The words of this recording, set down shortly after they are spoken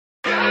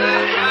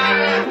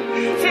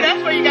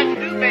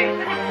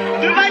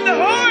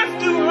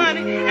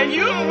And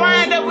you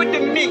wind up with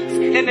the minks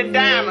and the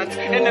diamonds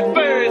and the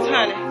furs,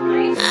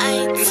 honey.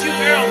 Cause you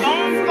girls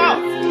don't fault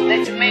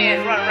that your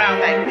man run around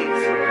like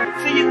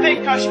this. So you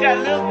think cause you got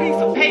a little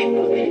piece of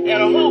paper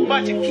and a whole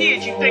bunch of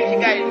kids, you think you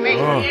got it made,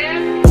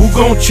 yeah? Who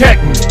gon' check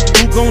me?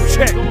 Who gon'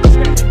 check me?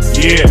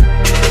 Yeah.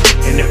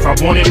 And if I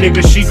want it,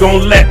 nigga, she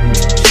gon' let me.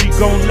 She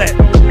gon' let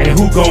me. And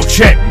who gon'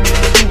 check me?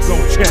 Who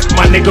gon' check me?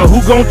 My nigga,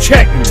 who gon'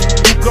 check me?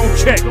 Who gon'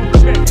 check me?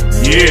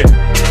 Yeah.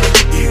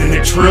 Even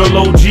the trill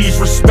OGs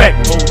respect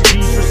me.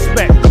 OGs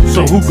respect me.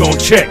 So who gon'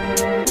 check me?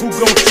 Who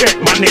gon' check?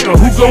 My nigga,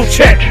 who gon'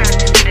 check?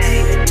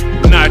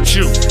 Not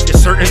you.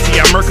 It's certainty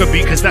I murk a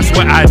beat, cause that's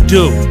what I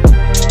do.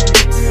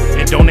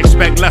 And don't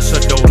expect lesser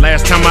though.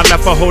 Last time I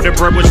left a hoe, that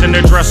bread was in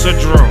the dresser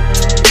drawer.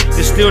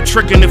 It's still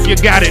tricking if you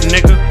got it,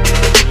 nigga.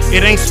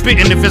 It ain't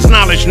spitting if it's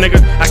knowledge,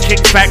 nigga. I kick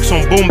facts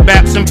on boom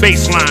baps and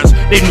bass lines.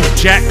 They knew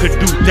Jack could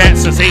do that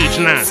since age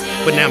 9.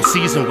 But now I'm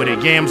seasoned with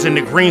it. Yams and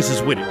the greens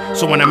is with it.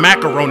 So when a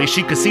macaroni,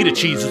 she could see the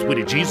cheeses with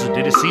it. Jesus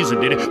did it, Caesar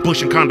did it,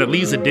 Bush and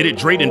Condoleezza did it,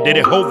 Drayden did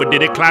it, Hova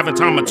did it, Clive and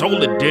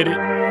Tomatola did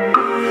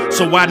it.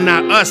 So why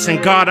not us?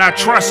 And God I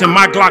trust, and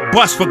my Glock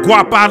bust for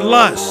guap I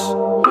lust.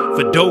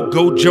 For dough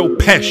go Joe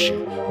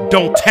Pesci.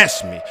 Don't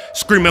test me.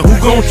 Screaming, who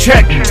gon'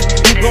 check me?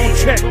 Who gon'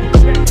 check me?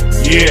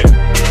 Yeah.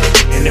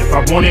 And if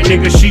I want it,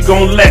 nigga, she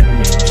gon' let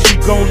me. She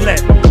gon'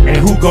 let me. And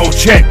who gon'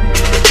 check me?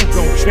 Who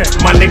gon' check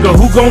me? My nigga,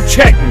 who gon'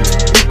 check me?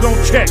 Who gon'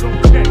 check me?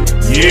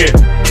 Yeah.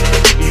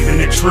 Even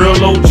the trill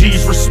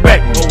OGs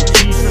respect me.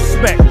 OGs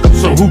respect me.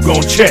 So who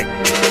gon' check me?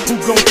 Who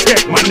gon'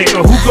 check? My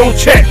nigga, who gon'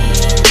 check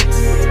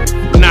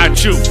me?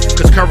 Not you,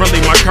 cause currently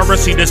my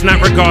currency does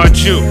not regard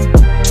you.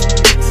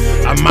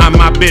 I mind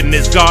my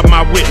business, God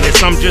my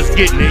witness. I'm just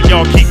getting it,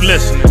 y'all keep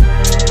listening.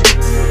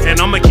 And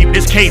I'ma keep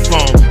this cape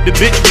on. The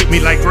bitch with me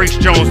like Grace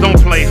Jones, don't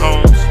play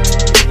homes.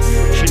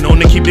 She known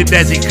to keep the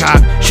Desi cop.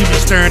 She be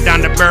staring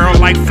down the barrel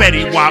like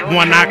Fetty Wap.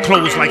 One eye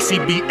closed like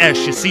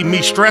CBS. You see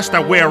me stressed, I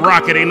wear a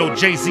rocket, ain't no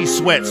Jay-Z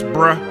sweats,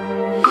 bruh.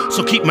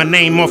 So keep my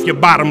name off your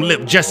bottom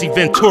lip. Jesse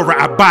Ventura,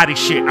 I body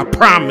shit, I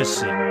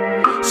promise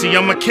it. See,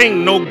 I'm a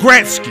king, no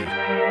Gretzky.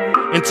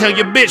 And tell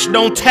your bitch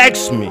don't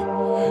text me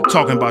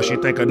talking about she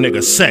think a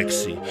nigga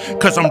sexy.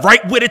 Cause I'm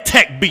right with a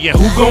tech being.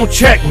 Who gon'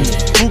 check me?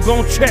 Who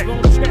gon' check me?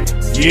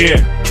 Yeah.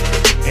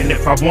 And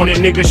if I want it,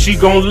 nigga, she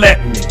gon'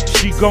 let me.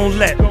 She gon'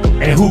 let me.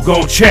 And who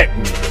gon' check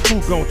me?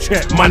 Who gon'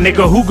 check me? My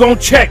nigga, who gon'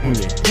 check me?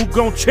 Who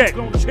gon' check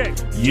me?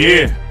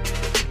 Yeah.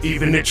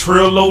 Even the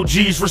trill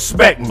OGs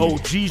respect me.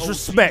 OGs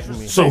respect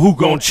me. So who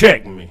gon'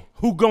 check me?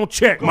 Who gon'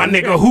 check me? My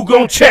nigga, who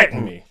gon' check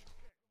me?